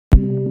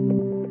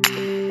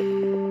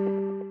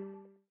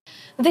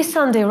This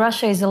Sunday,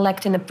 Russia is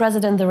electing a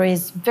president. There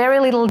is very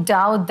little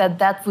doubt that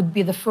that would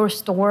be the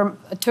first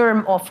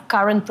term of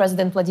current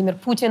President Vladimir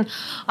Putin.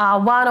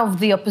 One of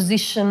the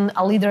opposition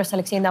leaders,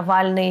 Alexei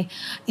Navalny,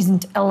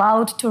 isn't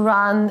allowed to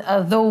run,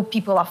 though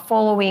people are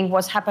following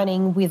what's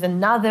happening with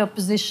another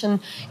opposition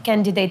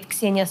candidate,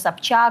 Ksenia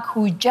Sobchak,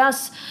 who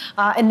just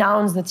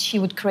announced that she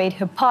would create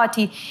her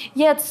party.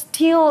 Yet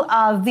still,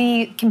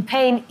 the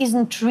campaign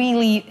isn't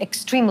really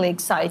extremely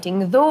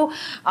exciting, though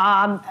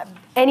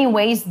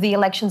anyways, the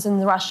elections in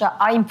Russia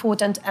are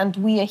important, and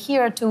we are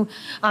here to,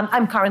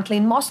 I'm currently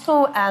in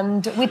Moscow,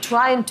 and we're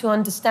trying to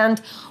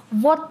understand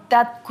what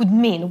that could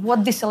mean,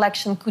 what this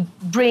election could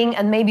bring,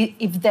 and maybe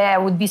if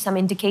there would be some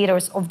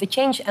indicators of the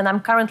change. And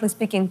I'm currently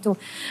speaking to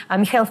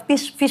Mikhail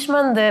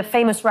Fishman, the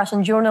famous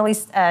Russian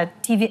journalist,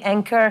 TV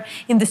anchor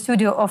in the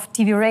studio of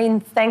TV Rain.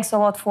 Thanks a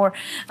lot for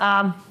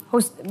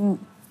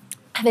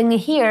having me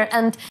here.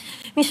 And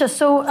Misha,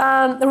 so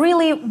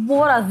really,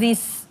 what are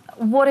these?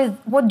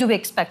 What do we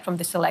expect from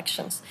these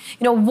elections?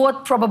 You know,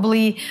 what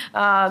probably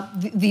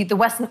the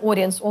Western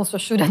audience also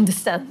should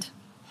understand?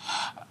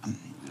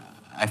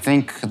 I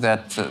think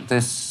that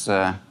this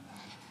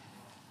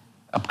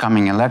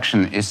upcoming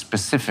election is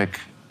specific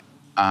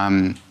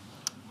from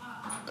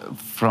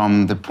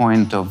the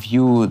point of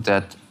view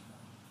that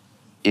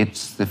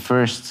it's the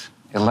first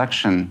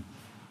election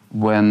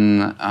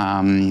when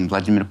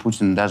Vladimir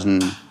Putin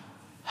doesn't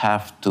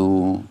have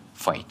to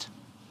fight.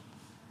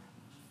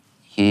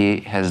 He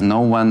has no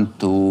one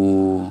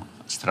to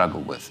struggle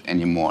with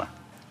anymore.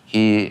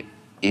 He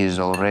is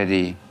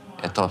already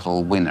a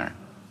total winner.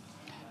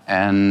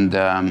 And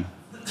the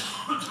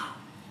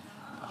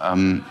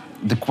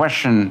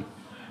question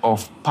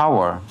of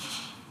power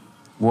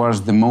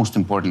was the most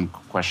important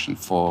question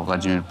for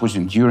Vladimir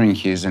Putin during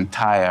his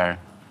entire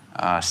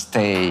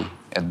stay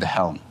at the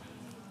helm,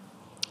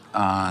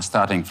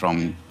 starting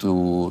from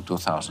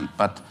 2000.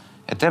 But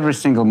at every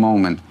single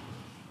moment,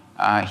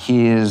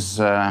 his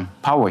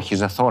power,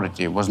 his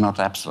authority was not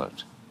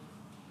absolute.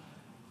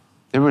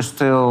 There was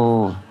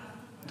still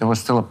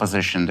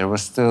opposition. There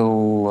was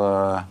still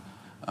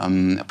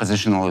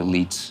oppositional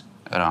elites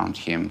around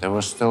him. There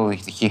was still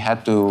he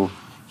had to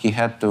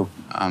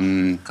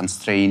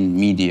constrain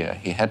media.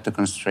 He had to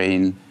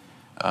constrain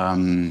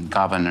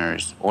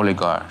governors,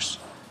 oligarchs.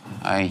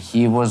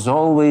 He was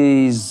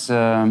always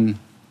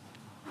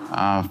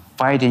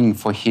fighting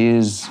for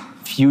his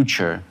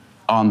future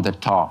on the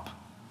top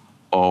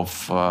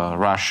of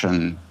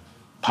Russian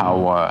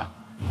power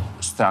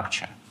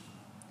structure.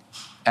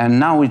 And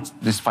now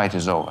this fight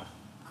is over.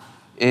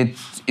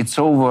 It's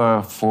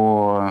over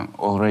for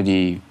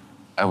already,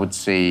 I would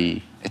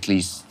say, at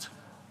least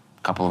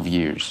a couple of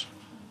years.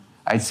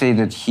 I'd say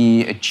that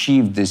he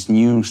achieved this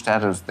new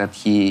status that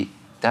he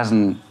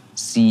doesn't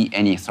see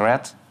any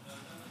threat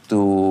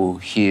to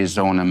his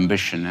own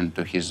ambition and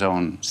to his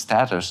own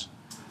status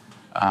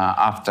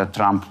after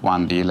Trump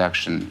won the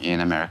election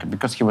in America,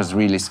 because he was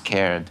really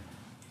scared.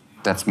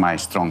 That's my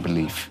strong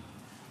belief,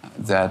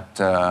 that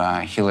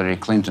Hillary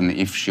Clinton,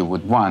 if she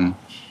would win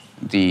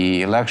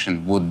the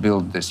election, would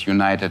build this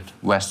united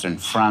Western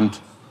front,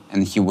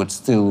 and he would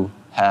still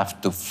have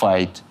to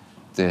fight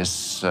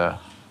this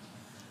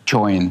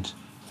joint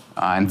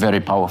and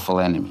very powerful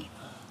enemy.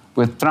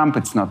 With Trump,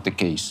 it's not the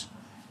case.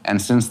 And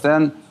since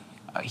then,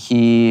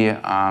 he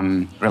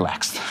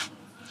relaxed.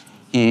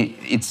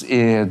 This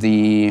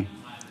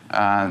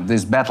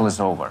battle is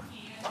over.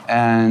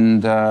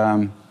 And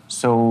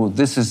so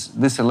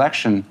this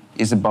election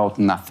is about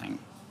nothing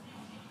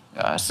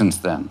since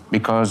then,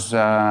 because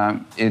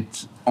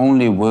it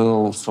only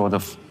will sort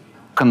of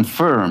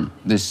confirm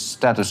this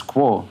status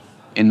quo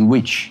in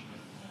which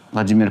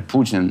Vladimir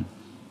Putin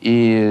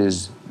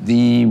is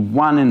the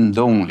one and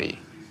only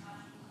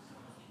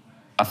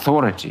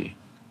authority,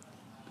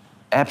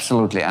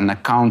 absolutely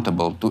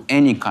unaccountable to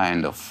any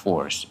kind of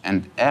force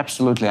and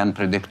absolutely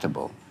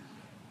unpredictable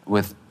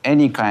with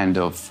any kind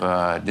of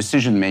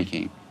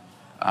decision-making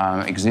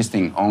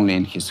existing only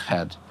in his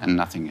head and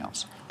nothing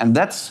else. And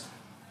that's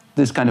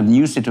this kind of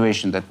new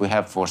situation that we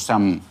have for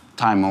some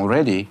time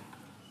already,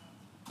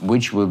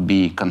 which will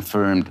be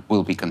confirmed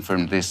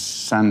this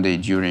Sunday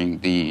during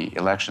the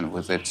election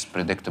with its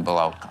predictable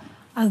outcome.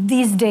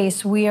 These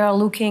days, we are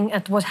looking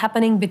at what's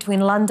happening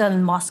between London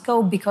and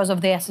Moscow because of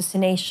the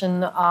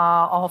assassination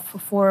of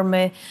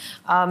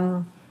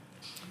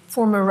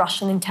former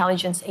Russian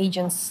intelligence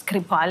agent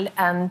Skripal.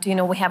 And, you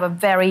know, we have a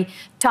very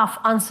tough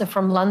answer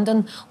from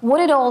London. What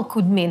it all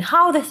could mean,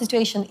 how the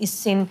situation is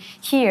seen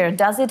here.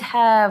 Does it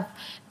have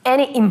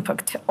any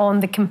impact on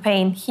the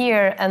campaign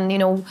here? And, you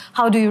know,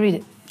 how do you read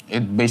it?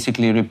 It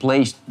basically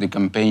replaced the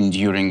campaign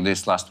during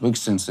this last week,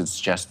 since it's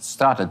just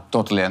started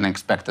totally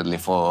unexpectedly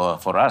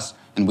for us.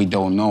 And we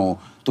don't know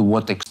to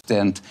what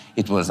extent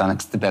it was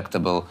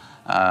unexpected to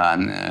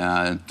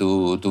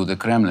the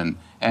Kremlin.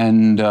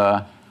 And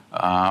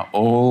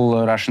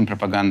all Russian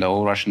propaganda,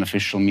 all Russian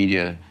official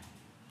media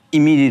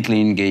immediately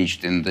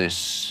engaged in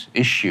this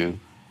issue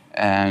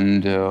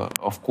and,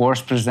 of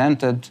course,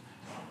 presented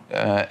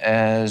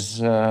as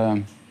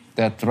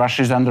that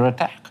Russia is under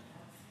attack,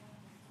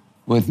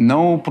 with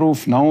no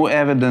proof, no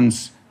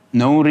evidence,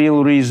 no real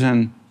reason.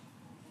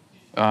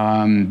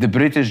 The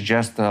British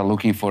just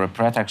looking for a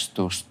pretext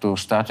to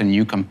start a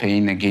new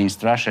campaign against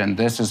Russia, and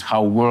this is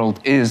how world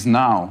is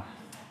now.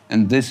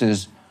 And this is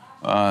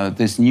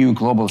this new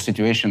global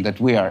situation that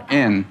we are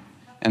in,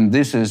 and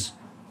this is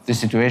the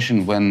situation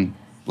when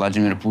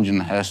Vladimir Putin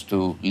has to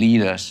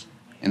lead us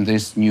in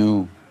these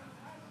new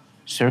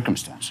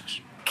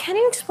circumstances. Can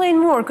you explain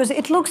more? Because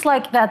it looks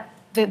like that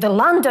the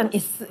London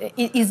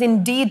is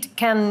indeed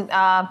can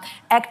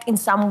act in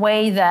some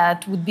way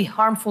that would be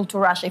harmful to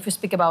Russia. If you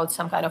speak about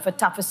some kind of a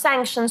tougher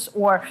sanctions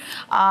or,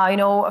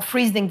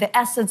 freezing the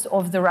assets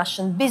of the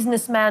Russian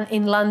businessman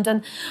in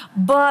London.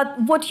 But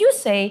what you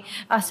say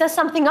says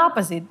something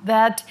opposite.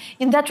 That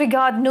in that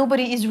regard,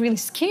 nobody is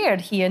really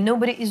scared here.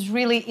 Nobody is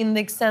really, in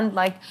the extent,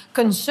 like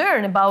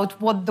concerned about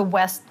what the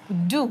West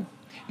could do.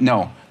 No,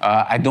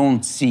 I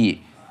don't see.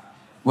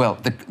 Well,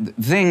 the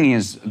thing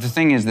is,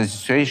 the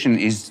situation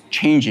is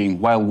changing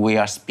while we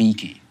are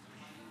speaking.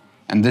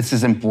 And this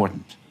is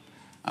important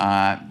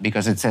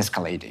because it's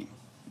escalating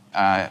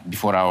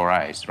before our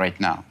eyes right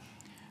now.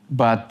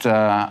 But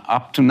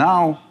up to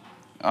now,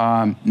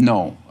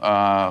 no.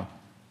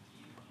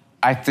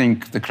 I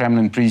think the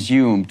Kremlin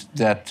presumed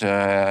that,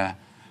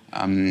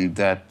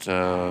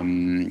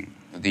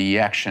 the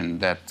action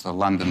that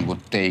London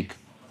would take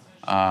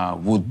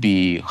would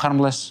be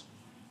harmless,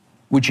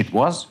 which it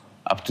was.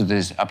 Up to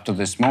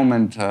this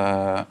moment,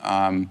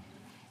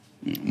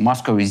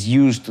 Moscow is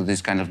used to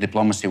this kind of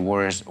diplomacy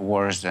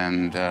wars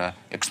and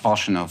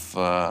expulsion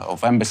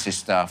of embassy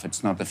staff.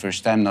 It's not the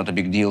first time, not a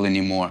big deal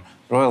anymore.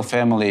 Royal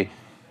family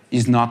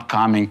is not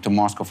coming to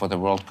Moscow for the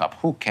World Cup.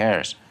 Who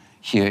cares?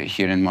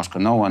 Here in Moscow,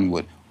 no one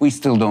would. We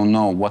still don't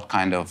know what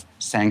kind of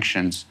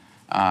sanctions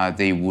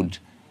they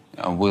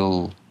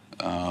will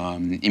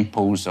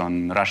impose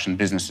on Russian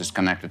businesses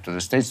connected to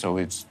the state. So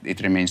it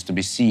remains to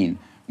be seen.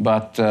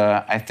 But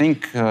I think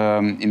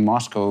in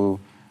Moscow,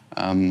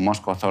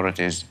 Moscow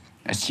authorities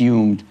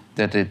assumed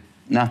that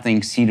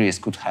nothing serious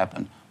could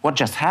happen. What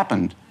just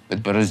happened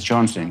with Boris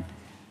Johnson,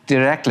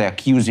 directly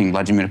accusing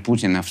Vladimir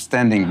Putin of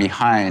standing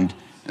behind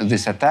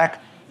this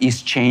attack,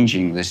 is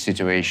changing the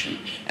situation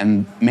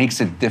and makes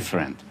it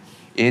different.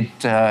 It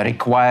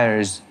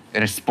requires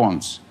a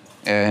response,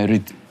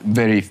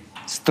 very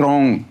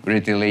strong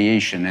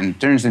retaliation, and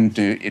turns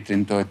it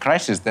into a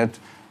crisis that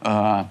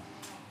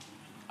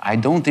I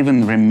don't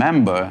even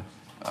remember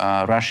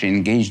Russia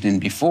engaged in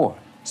before.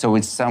 So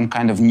it's some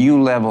kind of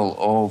new level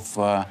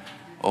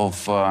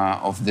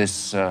of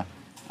this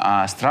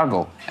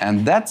struggle.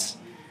 And that's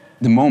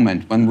the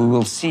moment when we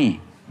will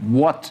see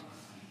what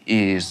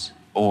is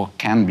or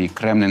can be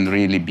Kremlin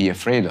really be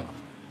afraid of.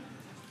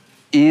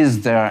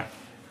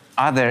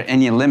 Are there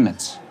any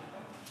limits?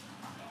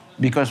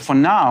 Because for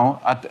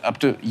now, up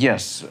to,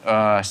 yes,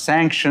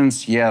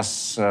 sanctions,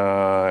 yes,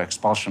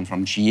 expulsion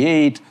from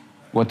G8,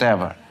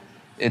 whatever.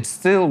 It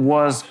still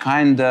was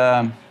kind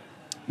of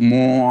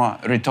more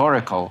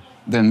rhetorical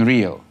than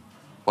real.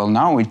 Well,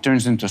 now it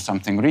turns into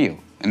something real.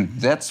 And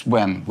that's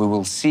when we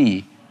will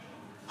see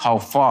how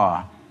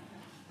far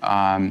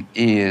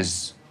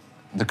is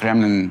the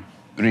Kremlin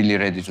really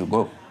ready to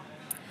go.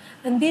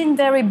 And being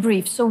very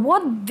brief, so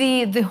what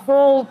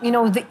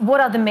what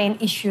are the main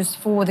issues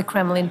for the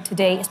Kremlin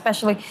today,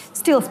 especially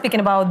still speaking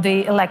about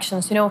the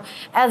elections?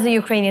 As a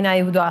Ukrainian,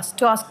 I would ask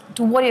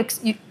to what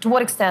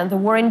extent the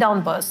war in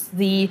Donbass,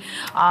 the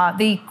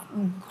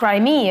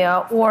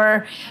Crimea,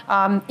 or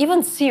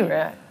even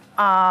Syria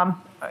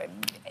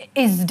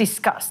is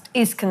discussed,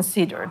 is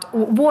considered.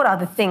 What are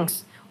the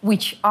things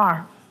which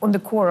are on the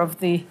core of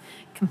the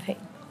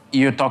campaign?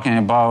 You're talking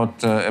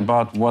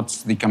about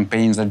what's the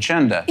campaign's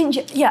agenda?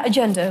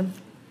 Agenda.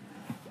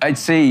 I'd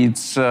say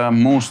it's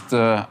most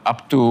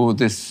up to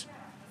this,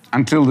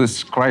 until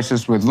this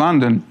crisis with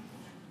London,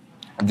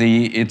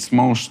 its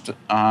most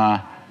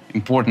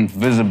important,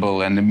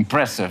 visible, and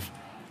impressive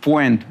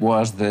point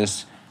was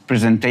this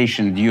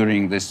presentation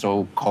during the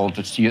so-called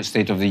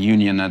State of the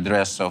Union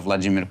address of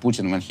Vladimir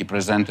Putin, when he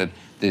presented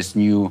this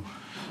new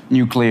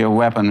nuclear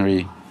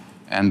weaponry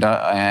and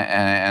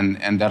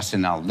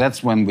arsenal.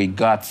 That's when we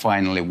got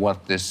finally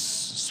what this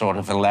sort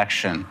of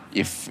election,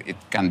 if it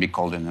can be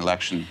called an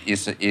election,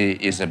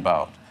 is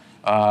about.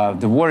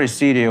 The war in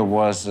Syria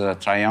was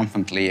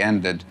triumphantly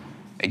ended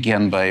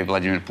again by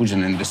Vladimir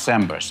Putin in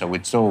December, so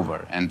it's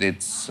over, and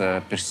it's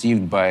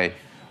perceived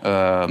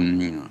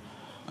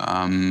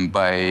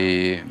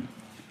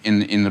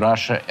in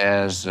Russia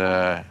as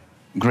a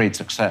great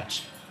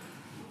success,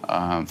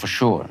 for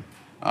sure.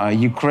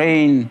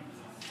 Ukraine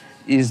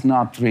is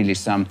not really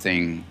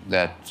something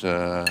that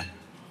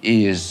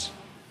is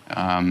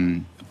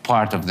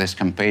part of this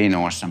campaign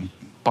or some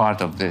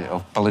part of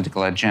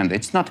political agenda.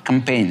 It's not a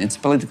campaign, it's a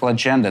political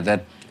agenda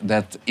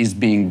that is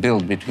being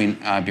built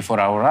before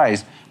our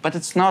eyes, but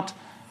it's not,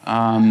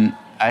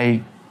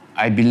 I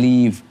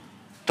believe,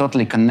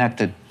 totally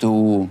connected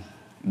to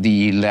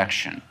the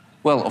election.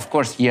 Well, of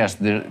course, yes,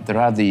 there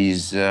are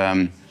these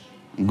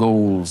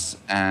goals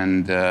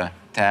and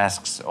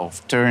tasks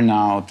of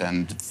turnout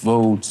and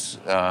votes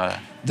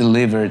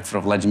delivered for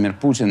Vladimir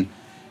Putin.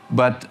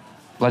 But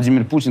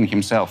Vladimir Putin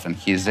himself and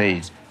his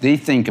aides, they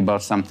think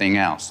about something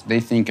else. They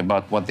think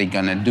about what they're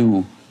gonna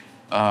do,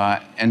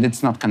 and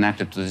it's not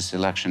connected to this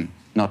election,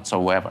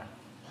 whatsoever.